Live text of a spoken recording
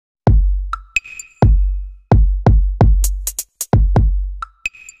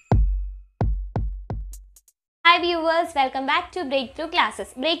viewers, welcome back to Breakthrough Classes.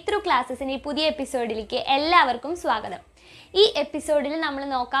 Breakthrough Classes in പുതിയ എപ്പിസോഡിലേക്ക് എല്ലാവർക്കും സ്വാഗതം. ഈ എപ്പിസോഡിൽ നമ്മൾ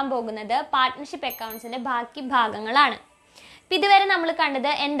നോക്കാൻ പോകുന്നത് പാർട്ട്ണർഷിപ്പ് അക്കൗണ്ട്സിന്റെ ബാക്കി ഭാഗങ്ങളാണ്. ഇതുവരെ നമ്മൾ കണ്ടത്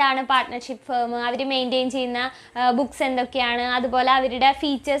എന്താണ് പാർട്ട്ണർഷിപ്പ് ഫേം, അവർ മെയിൻറ്റെയിൻ ചെയ്യുന്ന ബുക്സ് എന്തൊക്കെയാണ്, അതുപോലെ അവരുടെ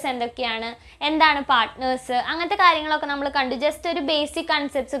ഫീച്ചേഴ്സ് എന്തൊക്കെയാണ്, എന്താണ് പാർട്ട്നേഴ്സ്, അങ്ങനത്തെ കാര്യങ്ങളൊക്കെ നമ്മൾ കണ്ടു. ജസ്റ്റ് ഒരു ബേസിക്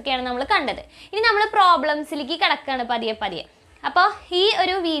കൺസെപ്റ്റ്സ് ഒക്കെയാണ് നമ്മൾ കണ്ടത്. ഇനി നമ്മൾ പ്രോബ്ലംസിലേക്ക് കിടക്കുകയാണ് പതിയെ പതിയെ. അപ്പോൾ ഈ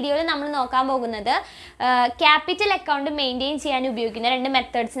ഒരു വീഡിയോയിൽ നമ്മൾ നോക്കാൻ പോകുന്നത് ക്യാപിറ്റൽ അക്കൗണ്ട് മെയിൻറ്റെയിൻ ചെയ്യാൻ ഉപയോഗിക്കുന്ന രണ്ട്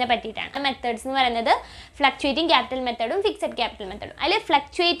മെത്തേഡ്സിനെ പറ്റിയിട്ടാണ്. മെത്തേഡ്സ് എന്ന് പറയുന്നത് ഫ്ലക്ച്വേറ്റിംഗ് ക്യാപിറ്റൽ മെത്തേഡും ഫിക്സഡ് ക്യാപിറ്റൽ മെത്തേഡും. അതിൽ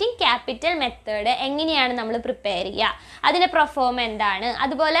ഫ്ലക്ച്വേറ്റിംഗ് ക്യാപിറ്റൽ മെത്തേഡ് എങ്ങനെയാണ് നമ്മൾ പ്രിപ്പയർ ചെയ്യുക, അതിൻ്റെ പെർഫോം എന്താണ്,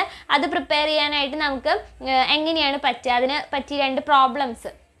 അതുപോലെ അത് പ്രിപ്പയർ ചെയ്യാനായിട്ട് നമുക്ക് എങ്ങനെയാണ് പറ്റുക, അതിനെ പറ്റി രണ്ട്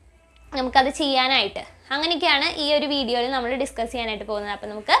പ്രോബ്ലംസ് നമുക്കത് ചെയ്യാനായിട്ട്, അങ്ങനെയൊക്കെയാണ് ഈ ഒരു വീഡിയോയിൽ നമ്മൾ ഡിസ്കസ് ചെയ്യാനായിട്ട് പോകുന്നത്.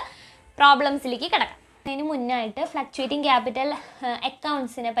 അപ്പോൾ നമുക്ക് പ്രോബ്ലംസിലേക്ക് കിടക്കാം. അതിന് മുന്നായിട്ട് ഫ്ലക്ച്വേറ്റിംഗ് ക്യാപിറ്റൽ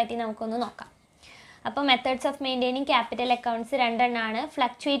അക്കൗണ്ട്സിനെ പറ്റി നമുക്കൊന്ന് നോക്കാം. അപ്പോൾ methods of maintaining capital accounts രണ്ടെണ്ണമാണ്,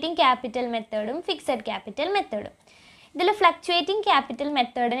 ഫ്ലക്ച്വേറ്റിംഗ് ക്യാപിറ്റൽ മെത്തേഡും ഫിക്സഡ് ക്യാപിറ്റൽ മെത്തേഡും. ഇതിൽ ഫ്ലക്ച്വേറ്റിംഗ് ക്യാപിറ്റൽ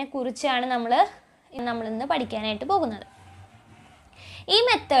മെത്തേഡിനെ കുറിച്ചാണ് നമ്മളിന്ന് പഠിക്കാനായിട്ട് പോകുന്നത്. ഈ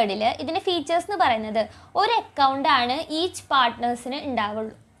മെത്തേഡിൽ ഇതിൻ്റെ ഫീച്ചേഴ്സ് എന്ന് പറയുന്നത് ഒരു അക്കൗണ്ടാണ് ഈച്ച് പാർട്ട്നേഴ്സിന്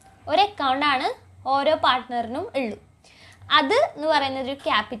ഉണ്ടാവുള്ളൂ. ഒരു അക്കൗണ്ടാണ് ഓരോ പാർട്ട്ണറിനും ഉള്ളൂ. അത് എന്ന് പറയുന്നത് ഒരു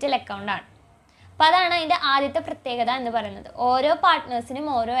ക്യാപിറ്റൽ അക്കൗണ്ടാണ്. അപ്പോൾ അതാണ് അതിൻ്റെ ആദ്യത്തെ പ്രത്യേകത എന്ന് പറയുന്നത്. ഓരോ പാർട്ട്നേഴ്സിനും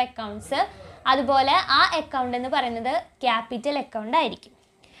ഓരോ അക്കൗണ്ട്സ്, അതുപോലെ ആ അക്കൗണ്ട് എന്ന് പറയുന്നത് ക്യാപിറ്റൽ അക്കൗണ്ട് ആയിരിക്കും.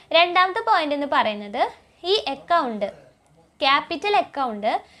 രണ്ടാമത്തെ പോയിന്റ് എന്ന് പറയുന്നത് ഈ അക്കൗണ്ട് ക്യാപിറ്റൽ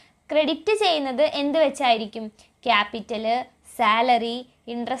അക്കൗണ്ട് ക്രെഡിറ്റ് ചെയ്യുന്നത് എന്ത് വെച്ചായിരിക്കും? Capital, salary,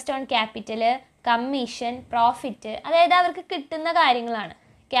 interest on capital, commission, profit, അതായത് അവർക്ക് കിട്ടുന്ന കാര്യങ്ങളാണ്.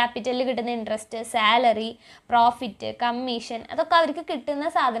 ക്യാപിറ്റലിൽ കിട്ടുന്ന ഇൻട്രസ്റ്റ്, സാലറി, പ്രോഫിറ്റ്, കമ്മീഷൻ, അതൊക്കെ അവർക്ക് കിട്ടുന്ന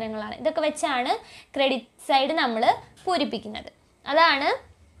സാധനങ്ങളാണ്. ഇതൊക്കെ വെച്ചാണ് ക്രെഡിറ്റ് സൈഡ് നമ്മൾ പൂരിപ്പിക്കുന്നത്. അതാണ്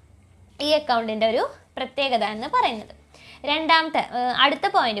ഈ അക്കൗണ്ടിൻ്റെ ഒരു പ്രത്യേകത എന്ന് പറയുന്നത്. അടുത്ത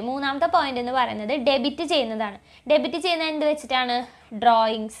പോയിന്റ്, മൂന്നാമത്തെ പോയിന്റ് എന്ന് പറയുന്നത് ഡെബിറ്റ് ചെയ്യുന്നതാണ്. ഡെബിറ്റ് ചെയ്യുന്നത് എന്ത് വെച്ചിട്ടാണ്?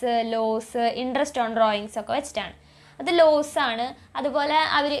 Drawings, loss, interest on drawings ഒക്കെ വെച്ചിട്ടാണ്. അത് ലോസാണ്. അതുപോലെ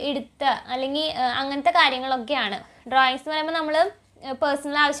അവർ എടുത്ത അല്ലെങ്കിൽ അങ്ങനത്തെ കാര്യങ്ങളൊക്കെയാണ്. ഡ്രോയിങ്സ് എന്ന് പറയുമ്പോൾ നമ്മൾ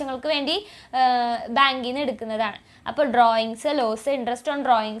പേഴ്സണൽ ആവശ്യങ്ങൾക്ക് വേണ്ടി ബാങ്കിൽ നിന്ന് എടുക്കുന്നതാണ്. അപ്പോൾ drawings, loss, interest on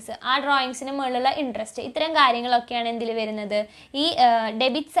drawings, ആ ഡ്രോയിങ്സിന് മുകളിലുള്ള ഇൻട്രസ്റ്റ്, ഇത്തരം കാര്യങ്ങളൊക്കെയാണ് എന്തിൽ വരുന്നത്? ഈ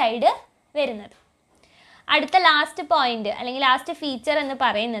ഡെബിറ്റ് സൈഡ് വരുന്നത്. അടുത്ത ലാസ്റ്റ് പോയിന്റ് അല്ലെങ്കിൽ ലാസ്റ്റ് ഫീച്ചർ എന്ന്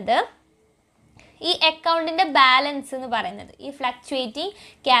പറയുന്നത് ഈ അക്കൗണ്ടിൻ്റെ ബാലൻസ് എന്ന് പറയുന്നത്, ഈ ഫ്ലക്ച്വേറ്റിംഗ്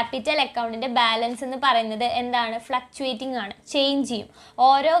ക്യാപിറ്റൽ അക്കൗണ്ടിൻ്റെ ബാലൻസ് എന്ന് പറയുന്നത് എന്താണ്? ഫ്ലക്ച്വേറ്റിംഗ് ആണ്, ചേഞ്ച് ചെയ്യും.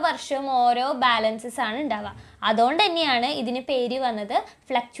 ഓരോ വർഷവും ഓരോ ബാലൻസസ് ആണ് ഉണ്ടാവുക. അതുകൊണ്ട് തന്നെയാണ് ഇതിന് പേര് വന്നത്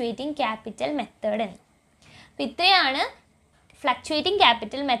ഫ്ലക്ച്വേറ്റിംഗ് ക്യാപിറ്റൽ മെത്തേഡ് എന്ന്. അപ്പോൾ ഇത്രയാണ് ഫ്ലക്ച്വേറ്റിംഗ്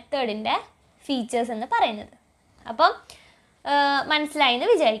ക്യാപിറ്റൽ മെത്തേഡിൻ്റെ ഫീച്ചേഴ്സ് എന്ന് പറയുന്നത്. അപ്പം മനസ്സിലായി എന്ന്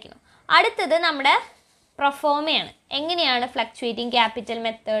വിചാരിക്കുന്നു. അടുത്തത് നമ്മുടെ പ്രൊഫോമയാണ്. എങ്ങനെയാണ് ഫ്ലക്ച്വേറ്റിംഗ് ക്യാപിറ്റൽ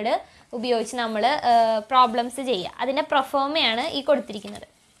മെത്തേഡ് ഉപയോഗിച്ച് നമ്മൾ പ്രോബ്ലംസ് ചെയ്യുക, അതിൻ്റെ പ്രൊഫോമയാണ് ഈ കൊടുത്തിരിക്കുന്നത്.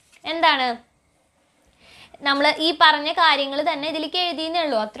 എന്താണ്? നമ്മൾ ഈ പറഞ്ഞ കാര്യങ്ങൾ തന്നെ ഇതിലേക്ക് എഴുതിയെന്നേ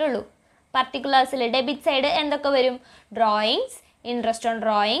ഉള്ളൂ, അത്രേ ഉള്ളൂ. പർട്ടിക്കുലേഴ്സിൽ ഡെബിറ്റ് സൈഡ് എന്തൊക്കെ വരും? Drawings, interest on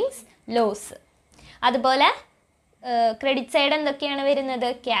drawings, loss. അതുപോലെ ക്രെഡിറ്റ് സൈഡ് എന്തൊക്കെയാണ് വരുന്നത്?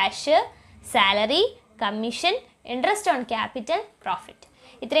 Cash, salary, commission, interest on capital, profit.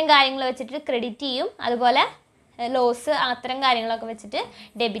 ഇത്രയും കാര്യങ്ങൾ വെച്ചിട്ട് ക്രെഡിറ്റ് ചെയ്യും. അതുപോലെ ലോസ്, അത്തരം കാര്യങ്ങളൊക്കെ വെച്ചിട്ട്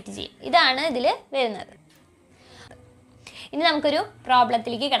ഡെബിറ്റ് ചെയ്യും. ഇതാണ് ഇതിൽ വരുന്നത്. ഇനി നമുക്കൊരു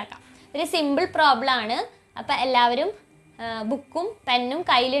പ്രോബ്ലത്തിലേക്ക് കിടക്കാം. ഒരു സിമ്പിൾ പ്രോബ്ലം ആണ്. അപ്പോൾ എല്ലാവരും ബുക്കും പെന്നും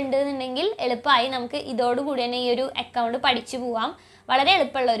കയ്യിലുണ്ട് എന്നുണ്ടെങ്കിൽ എളുപ്പമായി നമുക്ക് ഇതോടുകൂടി തന്നെ ഈ ഒരു അക്കൗണ്ട് പഠിച്ചു പോവാം. വളരെ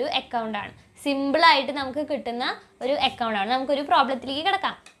എളുപ്പമുള്ള ഒരു അക്കൗണ്ടാണ്, സിമ്പിളായിട്ട് നമുക്ക് കിട്ടുന്ന ഒരു അക്കൗണ്ടാണ്. നമുക്കൊരു പ്രോബ്ലത്തിലേക്ക്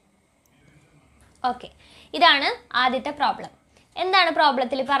കിടക്കാം. ഓക്കെ, ഇതാണ് ആദ്യത്തെ പ്രോബ്ലം. എന്താണ്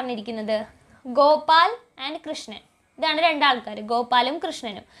പ്രോബ്ലത്തിൽ പറഞ്ഞിരിക്കുന്നത്? ഗോപാൽ ആൻഡ് കൃഷ്ണൻ, ഇതാണ് രണ്ടാൾക്കാർ, ഗോപാലും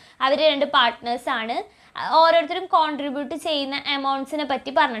കൃഷ്ണനും. അവർ രണ്ട് പാർട്ട്നേഴ്സാണ്. ഓരോരുത്തരും കോൺട്രിബ്യൂട്ട് ചെയ്യുന്ന എമൗണ്ട്സിനെ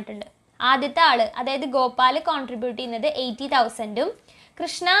പറ്റി പറഞ്ഞിട്ടുണ്ട്. ആദ്യത്തെ ആൾ, അതായത് ഗോപാൽ കോൺട്രിബ്യൂട്ട് ചെയ്യുന്നത് 80,000ഉം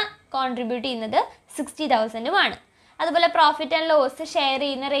കൃഷ്ണ കോൺട്രിബ്യൂട്ട് ചെയ്യുന്നത് 60,000ഉമാണ്. അതുപോലെ പ്രോഫിറ്റ് ആൻഡ് ലോസ് ഷെയർ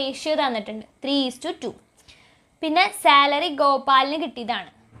ചെയ്യുന്ന റേഷ്യോ തന്നിട്ടുണ്ട്, 3:2. പിന്നെ സാലറി ഗോപാലിന്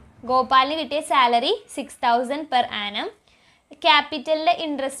കിട്ടിയതാണ്. ഗോപാലിന് കിട്ടിയ സാലറി 6,000 പെർ ആനം. ക്യാപിറ്റലിൻ്റെ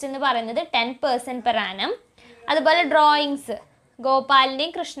ഇൻട്രസ്റ്റ് എന്ന് പറയുന്നത് 10% പെർ ആനം. അതുപോലെ ഡ്രോയിങ്സ്,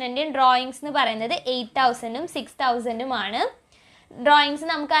 ഗോപാലിൻ്റെയും കൃഷ്ണൻ്റെയും ഡ്രോയിങ്സ് എന്ന് പറയുന്നത് 8,000ഉം 6,000ഉമാണ്. ഡ്രോയിങ്സ്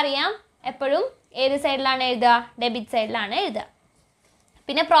നമുക്കറിയാം എപ്പോഴും ഏത് സൈഡിലാണ് എഴുതുക? ഡെബിറ്റ് സൈഡിലാണ് എഴുതുക.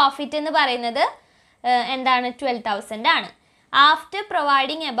 പിന്നെ പ്രോഫിറ്റ് എന്ന് പറയുന്നത് എന്താണ്? 12,000 ആണ്. ആഫ്റ്റർ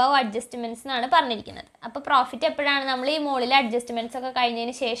പ്രൊവൈഡിങ് എബവ് അഡ്ജസ്റ്റ്മെൻറ്റ്സ് എന്നാണ് പറഞ്ഞിരിക്കുന്നത്. അപ്പോൾ പ്രോഫിറ്റ് എപ്പോഴാണ്? നമ്മൾ ഈ മുകളിൽ അഡ്ജസ്റ്റ്മെൻറ്റ്സ് ഒക്കെ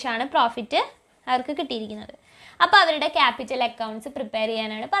കഴിഞ്ഞതിന് ശേഷമാണ് പ്രോഫിറ്റ് അവർക്ക് കിട്ടിയിരിക്കുന്നത്. അപ്പോൾ അവരുടെ ക്യാപിറ്റൽ അക്കൗണ്ട്സ് പ്രിപ്പയർ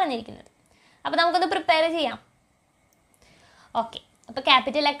ചെയ്യാനാണ് പറഞ്ഞിരിക്കുന്നത്. അപ്പോൾ നമുക്കൊന്ന് പ്രിപ്പയർ ചെയ്യാം. ഓക്കെ, അപ്പോൾ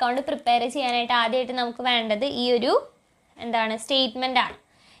ക്യാപിറ്റൽ അക്കൗണ്ട് പ്രിപ്പയർ ചെയ്യാനായിട്ട് ആദ്യമായിട്ട് നമുക്ക് വേണ്ടത് ഈ ഒരു സ്റ്റേറ്റ്മെൻ്റ് ആണ്.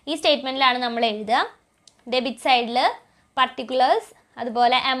 ഈ സ്റ്റേറ്റ്മെൻറ്റിലാണ് നമ്മൾ എഴുതുക. ഡെബിറ്റ് സൈഡിൽ പർട്ടിക്കുലേഴ്സ്,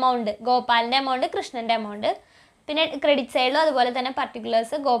 അതുപോലെ എമൗണ്ട്, ഗോപാലിൻ്റെ എമൗണ്ട്, കൃഷ്ണൻ്റെ എമൗണ്ട്. പിന്നെ ക്രെഡിറ്റ് സൈഡിലും അതുപോലെ തന്നെ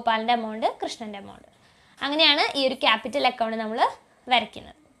പർട്ടിക്കുലേഴ്സ്, ഗോപാലിൻ്റെ എമൗണ്ട്, കൃഷ്ണൻ്റെ എമൗണ്ട്. അങ്ങനെയാണ് ഈ ഒരു ക്യാപിറ്റൽ അക്കൗണ്ട് നമ്മൾ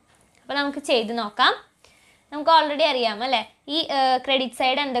വരയ്ക്കുന്നത്. അപ്പോൾ നമുക്ക് ചെയ്ത് നോക്കാം. നമുക്ക് ഓൾറെഡി അറിയാം അല്ലേ, ഈ ക്രെഡിറ്റ്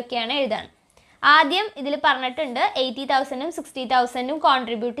സൈഡ് എന്തൊക്കെയാണ് എഴുതാൻ. ആദ്യം ഇതിൽ പറഞ്ഞിട്ടുണ്ട് 80,000-ഉം 60,000-ഉം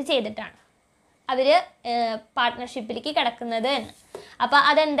കോൺട്രിബ്യൂട്ട് ചെയ്തിട്ടാണ് അവർ പാർട്ട്ണർഷിപ്പിലേക്ക് കിടക്കുന്നത് എന്ന്. അപ്പോൾ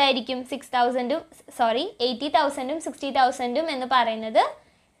അതെന്തായിരിക്കും 80,000-ഉം 60,000-ഉം എന്ന് പറയുന്നത്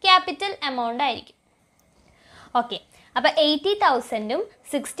ക്യാപിറ്റൽ എമൗണ്ട് ആയിരിക്കും. ഓക്കെ, അപ്പോൾ 80,000-ഉം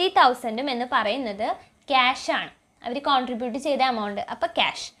 60,000-ഉം എന്ന് പറയുന്നത് ക്യാഷാണ്, അവർ കോൺട്രിബ്യൂട്ട് ചെയ്ത എമൗണ്ട്. അപ്പോൾ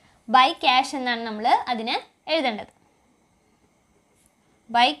ക്യാഷ്, ബൈ ക്യാഷ് എന്നാണ് നമ്മൾ അതിനെ എഴുതേണ്ടത്.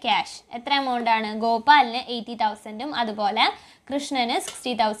 ബൈ ക്യാഷ് എത്ര എമൗണ്ടാണ്? ഗോപാലിന് 80,000-ഉം അതുപോലെ കൃഷ്ണന്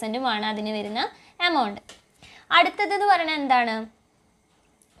 60,000-ഉമാണ് അതിന് വരുന്ന എമൗണ്ട്. അടുത്തതെന്ന് പറയുന്നത് എന്താണ്?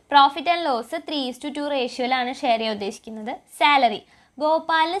 പ്രോഫിറ്റ് ആൻഡ് ലോസ് 3:2 റേഷ്യോയിലാണ് ഷെയർ ചെയ്യാൻ ഉദ്ദേശിക്കുന്നത്. സാലറി,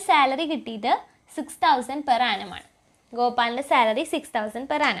 ഗോപാലിന് സാലറി കിട്ടിയത് 6,000 പെർ ആനമാണ്. ഗോപാലിൻ്റെ salary 6,000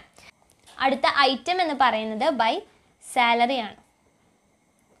 per annum. അടുത്ത ഐറ്റം എന്ന് പറയുന്നത് ബൈ സാലറിയാണ്.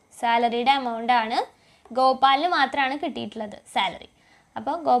 സാലറിയുടെ എമൗണ്ട് ആണ്. ഗോപാലിന് മാത്രമാണ് കിട്ടിയിട്ടുള്ളത് സാലറി.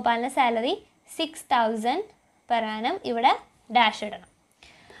 അപ്പോൾ ഗോപാലിൻ്റെ സാലറി 6,000 പെർ ആനം, ഇവിടെ ഡാഷ് ഇടണം.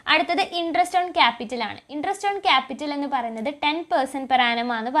 അടുത്തത് interest on ക്യാപിറ്റലാണ്. Interest on capital എന്ന് പറയുന്നത് 10% പെർ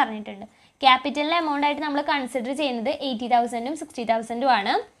ആനമാണെന്ന് പറഞ്ഞിട്ടുണ്ട്. ക്യാപിറ്റലിൻ്റെ എമൗണ്ട് ആയിട്ട് നമ്മൾ കൺസിഡർ ചെയ്യുന്നത് 80,000-ഉം 60,000-ഉം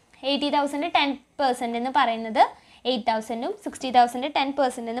ആണ്. 80,000 10% എന്ന് പറയുന്നത് 8,000-ഉം 60,000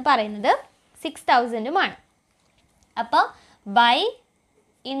 10% എന്ന് പറയുന്നത് 6,000-ഉമാണ്. അപ്പോൾ ബൈ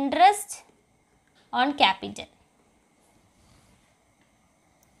ഇൻട്രസ്റ്റ് ഓൺ ക്യാപിറ്റൽ.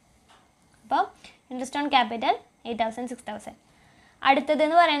 അപ്പോൾ ഇൻട്രസ്റ്റ് ഓൺ ക്യാപിറ്റൽ 8,000 6,000.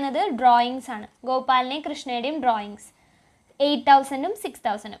 അടുത്തതെന്ന് പറയുന്നത് ഡ്രോയിങ്സ് ആണ്. ഗോപാലിൻ്റെയും കൃഷ്ണയുടെയും ഡ്രോയിങ്സ് 8,000-ഉം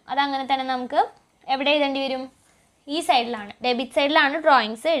 6,000-ഉം. അതങ്ങനെ തന്നെ നമുക്ക് എവിടെ എഴുതേണ്ടി വരും? ഈ സൈഡിലാണ്, ഡെബിറ്റ് സൈഡിലാണ്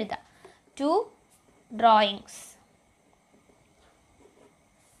ഡ്രോയിങ്സ് എഴുതുക. 2 ഡ്രോയിങ്സ്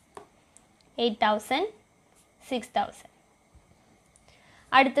 8,000 6,000.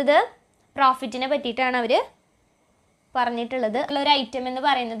 അടുത്തത് പ്രോഫിറ്റിനെ പറ്റിയിട്ടാണ് അവർ പറഞ്ഞിട്ടുള്ളത്. ഒരു ഐറ്റം എന്ന്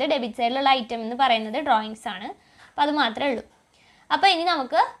പറയുന്നത്, ഡെബിറ്റ് സൈഡിലുള്ള ഐറ്റം എന്ന് പറയുന്നത് ഡ്രോയിങ്സ് ആണ്. അപ്പോൾ അത് മാത്രമേ ഉള്ളൂ. അപ്പോൾ ഇനി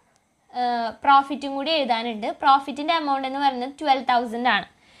നമുക്ക് പ്രോഫിറ്റും കൂടി എഴുതാനുണ്ട്. പ്രോഫിറ്റിൻ്റെ എമൗണ്ട് എന്ന് പറയുന്നത് 12,000 ആണ്.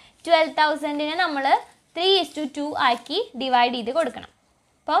 12,000-നെ നമ്മൾ 3:2 ആക്കി ഡിവൈഡ് ചെയ്ത് കൊടുക്കണം.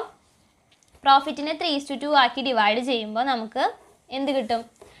 അപ്പം പ്രോഫിറ്റിനെ 3:2 ആക്കി ഡിവൈഡ് ചെയ്യുമ്പോൾ നമുക്ക് എന്ത് കിട്ടും?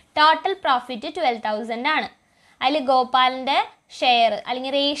 ടോട്ടൽ പ്രോഫിറ്റ് 12,000 ആണ്. അതിൽ ഗോപാലിൻ്റെ ഷെയർ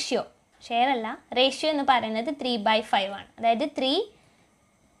അല്ലെങ്കിൽ റേഷ്യോ, ഷെയർ അല്ല റേഷ്യോ എന്ന് പറയുന്നത് 3/5 ആണ്. അതായത് 3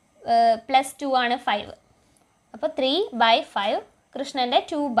 + 2 ആണ് 5. അപ്പോൾ 3/5, കൃഷ്ണൻ്റെ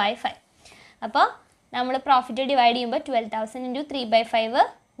 2/5. അപ്പോൾ നമ്മൾ പ്രോഫിറ്റ് ഡിവൈഡ് ചെയ്യുമ്പോൾ 12,000 × 3/5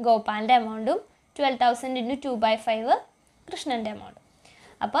 ഗോപാലിൻ്റെ എമൗണ്ടും 12,000 × 2/5 കൃഷ്ണൻ്റെ എമൗണ്ടും.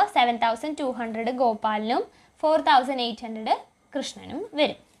 അപ്പോൾ 7,200 ഗോപാലിനും 4,800 കൃഷ്ണനും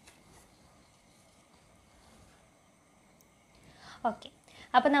വരും. ഓക്കെ,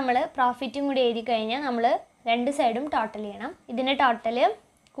 അപ്പോൾ നമ്മൾ പ്രോഫിറ്റും കൂടി എഴുതി കഴിഞ്ഞാൽ നമ്മൾ രണ്ട് സൈഡും ടോട്ടൽ ചെയ്യണം. ഇതിൻ്റെ ടോട്ടൽ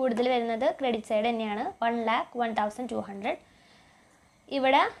കൂടുതൽ വരുന്നത് ക്രെഡിറ്റ് സൈഡ് തന്നെയാണ്, 1,01,200.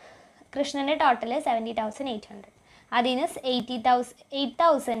 ഇവിടെ കൃഷ്ണൻ്റെ ടോട്ടൽ 70,800. അതിൽ നിന്ന്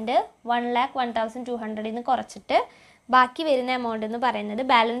 8,000 1,01,200 നിന്ന് കുറച്ചിട്ട് ബാക്കി വരുന്ന എമൗണ്ട് എന്ന് പറയുന്നത്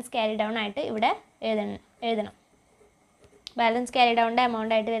ബാലൻസ് ക്യാരി ഡൗൺ ആയിട്ട് ഇവിടെ എഴുതണം. ബാലൻസ് ക്യാരി ഡൗണിൻ്റെ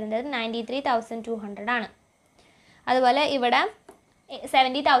എമൗണ്ട് ആയിട്ട് വരുന്നത് 93,200 ആണ്. അതുപോലെ ഇവിടെ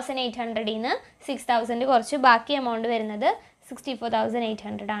 70,800 നിന്ന് 6,000 കുറച്ച് ബാക്കി എമൗണ്ട് വരുന്നത്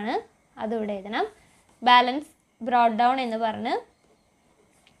 64,800 ആണ്. അതിവിടെ എഴുതണം. ബാലൻസ് ബ്രോഡ് ഡൗൺ എന്ന് പറഞ്ഞ്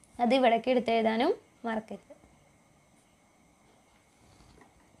അത് ഇവിടേക്ക് എടുത്തെഴുതാനും മറക്കരുത്.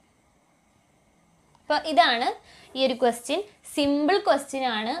 അപ്പോൾ ഇതാണ് ഈ ഒരു ക്വസ്റ്റ്യൻ. സിമ്പിൾ ക്വസ്റ്റ്യൻ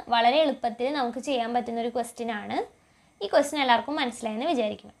ആണ്, വളരെ എളുപ്പത്തിൽ നമുക്ക് ചെയ്യാൻ പറ്റുന്ന ഒരു ക്വസ്റ്റ്യൻ ആണ്. ഈ ക്വസ്റ്റ്യൻ എല്ലാവർക്കും മനസ്സിലായെന്ന്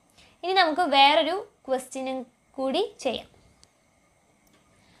വിചാരിക്കുന്നു. ഇനി നമുക്ക് വേറൊരു ക്വസ്റ്റ്യനും കൂടി ചെയ്യാം.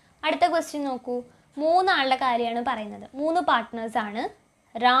 അടുത്ത ക്വസ്റ്റ്യൻ നോക്കൂ. 3 ആളുടെ കാര്യമാണ് പറയുന്നത്. 3 പാർട്ട്നേഴ്സാണ്,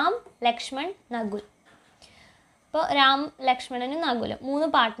 രാം, ലക്ഷ്മൺ, നകുൽ. അപ്പോൾ രാം, ലക്ഷ്മണനും നകുലും 3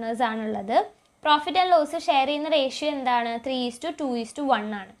 പാർട്ട്നേഴ്സാണുള്ളത്. പ്രോഫിറ്റ് ആൻഡ് ലോസ് ഷെയർ ചെയ്യുന്ന റേഷ്യോ എന്താണ്? 3:2:1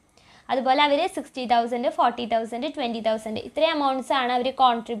 ആണ്. അതുപോലെ അവർ 60,000 40,000 20,000 ഇത്രയും എമൗണ്ട്സ് ആണ് അവർ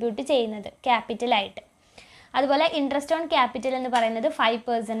കോൺട്രിബ്യൂട്ട് ചെയ്യുന്നത് ക്യാപിറ്റലായിട്ട്. അതുപോലെ ഇൻട്രസ്റ്റ് ഓൺ ക്യാപിറ്റൽ എന്ന് പറയുന്നത്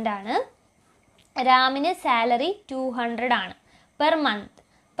 5% ആണ്. രാമിന് സാലറി 200 ആണ് പെർ മന്ത്.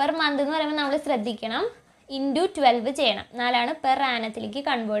 പെർ മന്ത് എന്ന് പറയുമ്പോൾ നമ്മൾ ശ്രദ്ധിക്കണം, × 12 ചെയ്യണം, എന്നാലാണ് പെർ ആനത്തിലേക്ക്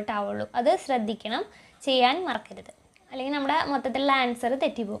കൺവേർട്ട് ആവുള്ളൂ. അത് ശ്രദ്ധിക്കണം, ചെയ്യാൻ മറക്കരുത്. അല്ലെങ്കിൽ നമ്മുടെ മൊത്തത്തിലുള്ള ആൻസർ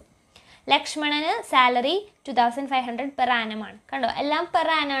തെറ്റിപ്പോവും. ലക്ഷ്മണന് സാലറി 2500 പെർ ആനം ആണ്. കണ്ടോ, എല്ലാം പെർ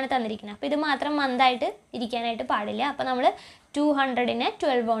ആനം ആണ് തന്നിരിക്കുന്നത്. അപ്പോൾ ഇത് മാത്രം മന്തായിട്ട് ഇരിക്കാനായിട്ട് പാടില്ല. അപ്പോൾ നമ്മൾ 200നെ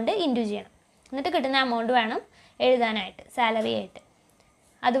 12 കൊണ്ട് ഇൻറ്റു ചെയ്യണം. എന്നിട്ട് കിട്ടുന്ന എമൗണ്ട് വേണം എഴുതാനായിട്ട് സാലറി ആയിട്ട്.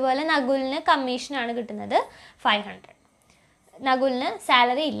 അതുപോലെ നകുലിന് കമ്മീഷനാണ് കിട്ടുന്നത് 500. നകുലിന്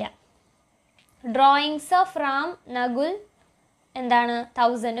സാലറി ഇല്ല. ഡ്രോയിങ്സ് ഓഫ് റാം നകുൽ എന്താണ്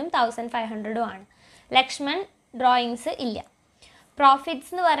 1000ഉം 1500ഉം ആണ്. ലക്ഷ്മൺ ഡ്രോയിങ്സ് ഇല്ല.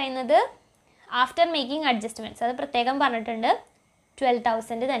 പ്രോഫിറ്റ്സ് എന്ന് പറയുന്നത് ആഫ്റ്റർ മേക്കിംഗ് അഡ്ജസ്റ്റ്മെൻറ്റ്സ്, അത് പ്രത്യേകം പറഞ്ഞിട്ടുണ്ട്,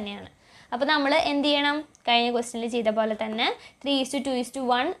 12,000 തന്നെയാണ്. അപ്പോൾ നമ്മൾ എന്ത് ചെയ്യണം, കഴിഞ്ഞ ക്വസ്റ്റ്യനിൽ ചെയ്ത പോലെ തന്നെ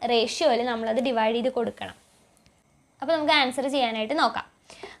 3:2:1 റേഷ്യോയിൽ നമ്മളത് ഡിവൈഡ് ചെയ്ത് കൊടുക്കണം. അപ്പോൾ നമുക്ക് ആൻസർ ചെയ്യാനായിട്ട് നോക്കാം.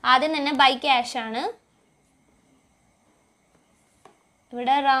 ആദ്യം തന്നെ ബൈ ക്യാഷ് ആണ്.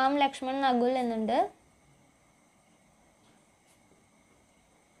 ഇവിടെ റാം, ലക്ഷ്മൺ, നകുൽ എന്നുണ്ട്.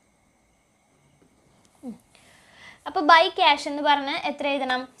 അപ്പോൾ ബൈ ക്യാഷ് എന്ന് പറഞ്ഞാൽ എത്ര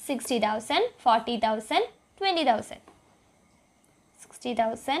എഴുതണം? 60,000, 40,000, 20,000.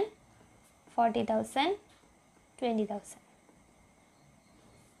 60,000, 40,000, 20,000.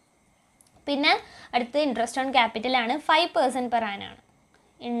 പിന്നെ അടുത്ത് ഇൻട്രസ്റ്റ് ഓൺ ക്യാപിറ്റൽ ആണ്. 5% പെർ ആനാണ്.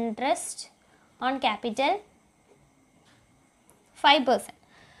 Interest on capital 5%.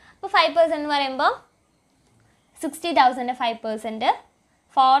 അപ്പോൾ 5% എന്ന് പറയുമ്പോൾ 60,000 5%,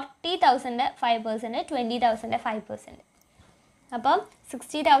 40,000 5%, 20,000 5%. അപ്പം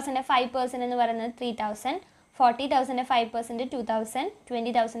 60,000 5% എന്ന് പറയുന്നത് 3,000, 40,000 5% 2,000,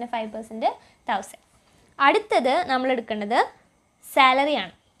 20,000 5% 1,000. അടുത്തത് നമ്മൾ എടുക്കേണ്ടത്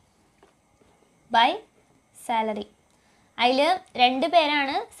സാലറിയാണ്. By salary. അതിൽ 2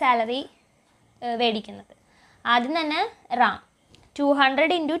 പേരാണ് സാലറി മേടിക്കുന്നത്. ആദ്യം തന്നെ റാം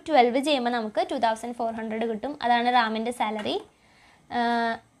 200 × 12 ചെയ്യുമ്പോൾ നമുക്ക് 2,400 കിട്ടും. അതാണ് റാമിൻ്റെ സാലറി.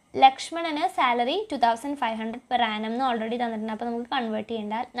 ലക്ഷ്മണന് സാലറി 2,500 പെർ ആനം എന്ന് ഓൾറെഡി തന്നിട്ടുണ്ട്. അപ്പോൾ നമുക്ക് കൺവേർട്ട്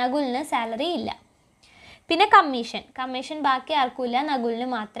ചെയ്യേണ്ട. നകുലിന് സാലറി ഇല്ല. പിന്നെ കമ്മീഷൻ ബാക്കി ആർക്കുമില്ല, നകുലിന്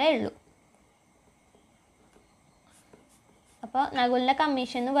മാത്രമേ ഉള്ളൂ. അപ്പോൾ നകുലിൻ്റെ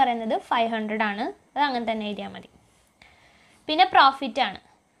കമ്മീഷൻ എന്ന് പറയുന്നത് 500 ആണ്. അത് അങ്ങനെ തന്നെ എഴുതിയാൽ മതി. പിന്നെ പ്രോഫിറ്റാണ്.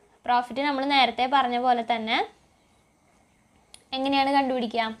 പ്രോഫിറ്റ് നമ്മൾ നേരത്തെ പറഞ്ഞ പോലെ തന്നെ എങ്ങനെയാണ്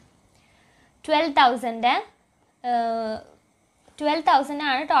കണ്ടുപിടിക്കുക? 12,000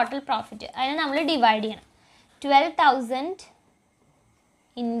 ആണ് ടോട്ടൽ പ്രോഫിറ്റ്. അതിനെ നമ്മൾ ഡിവൈഡ് ചെയ്യണം. 12,000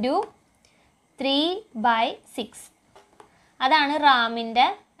 ഇൻറ്റു 3/6 അതാണ് റാമിൻ്റെ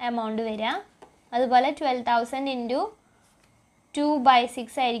എമൗണ്ട് വരിക. അതുപോലെ 12,000 ഇൻറ്റു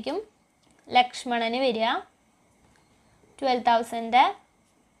 2/6 ആയിരിക്കും ലക്ഷ്മണന് വരിക. 12,000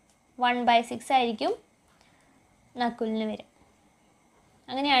 1/6 ആയിരിക്കും നകുലിന് വരിക.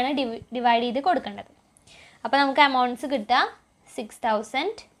 അങ്ങനെയാണ് ഡിവൈഡ് ചെയ്ത് കൊടുക്കേണ്ടത്. അപ്പോൾ നമുക്ക് എമൗണ്ട്സ് കിട്ടുക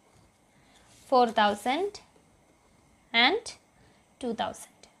 6,000, 4,000 ആൻഡ് 2,000.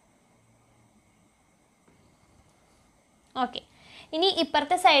 ഓക്കെ, ഇനി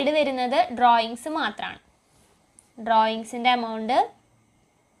ഇപ്പുറത്തെ സൈഡ് വരുന്നത് ഡ്രോയിങ്സ് മാത്രമാണ്. ഡ്രോയിങ്സിൻ്റെ എമൗണ്ട്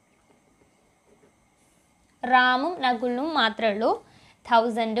റാമും നകുലിനും മാത്രമേ ഉള്ളൂ.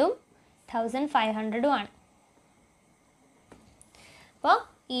 1,000ഉം 1,500ഉം ആണ്. അപ്പോൾ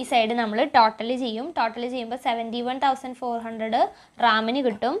ഈ സൈഡ് നമ്മൾ ടോട്ടൽ ചെയ്യും. ടോട്ടൽ ചെയ്യുമ്പോൾ 71,400 റാമിന്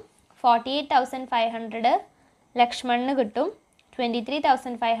കിട്ടും, 48,500 ലക്ഷ്മണിന് കിട്ടും,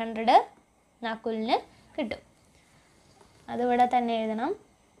 23,500 നകുലിന് കിട്ടും. അതിവിടെ തന്നെ എഴുതണം.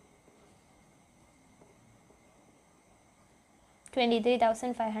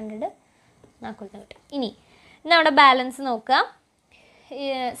 23,500 നകുലിന് കിട്ടും. ഇനി നമ്മുടെ ബാലൻസ് നോക്കുക.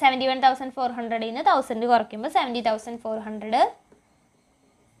 71,400 1,000 കുറയ്ക്കുമ്പോൾ 70,400,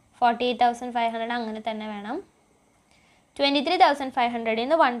 48,500 അങ്ങനെ തന്നെ വേണം.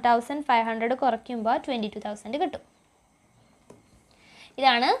 23,500 1,500 കുറയ്ക്കുമ്പോൾ 22,000 കിട്ടും.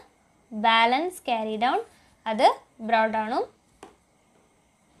 ഇതാണ് ബാലൻസ് ക്യാരി ഡൗൺ. അത് ബ്രോഡ് ഡൗണും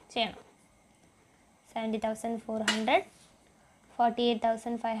ചെയ്യണം. 70,400,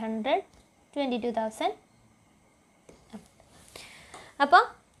 48,500, 22,000. അപ്പോൾ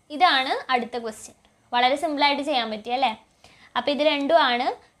ഇതാണ് അടുത്ത ക്വസ്റ്റ്യൻ. വളരെ സിമ്പിളായിട്ട് ചെയ്യാൻ പറ്റിയ അല്ലേ? അപ്പോൾ ഇത് രണ്ടുമാണ്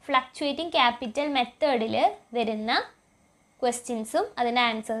ഫ്ലക്ച്വേറ്റിംഗ് ക്യാപിറ്റൽ മെത്തേഡിൽ വരുന്ന ക്വസ്റ്റ്യൻസും അതിൻ്റെ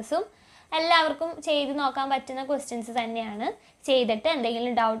ആൻസേഴ്സും. എല്ലാവർക്കും ചെയ്ത് നോക്കാൻ പറ്റുന്ന ക്വസ്റ്റ്യൻസ് തന്നെയാണ്. ചെയ്തിട്ട്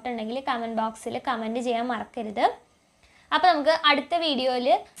എന്തെങ്കിലും ഡൗട്ട് ഉണ്ടെങ്കിൽ കമൻറ്റ് ബോക്സിൽ കമൻറ്റ് ചെയ്യാൻ മറക്കരുത്. അപ്പോൾ നമുക്ക് അടുത്ത വീഡിയോയിൽ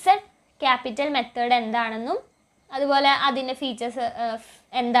ഫിക്സഡ് ക്യാപിറ്റൽ മെത്തേഡ് എന്താണെന്നും അതുപോലെ അതിൻ്റെ ഫീച്ചേഴ്സ്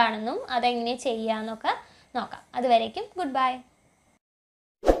എന്താണെന്നും അതെങ്ങനെ ചെയ്യാമെന്നൊക്കെ നോക്കാം. അതുവരേക്കും ഗുഡ് ബൈ.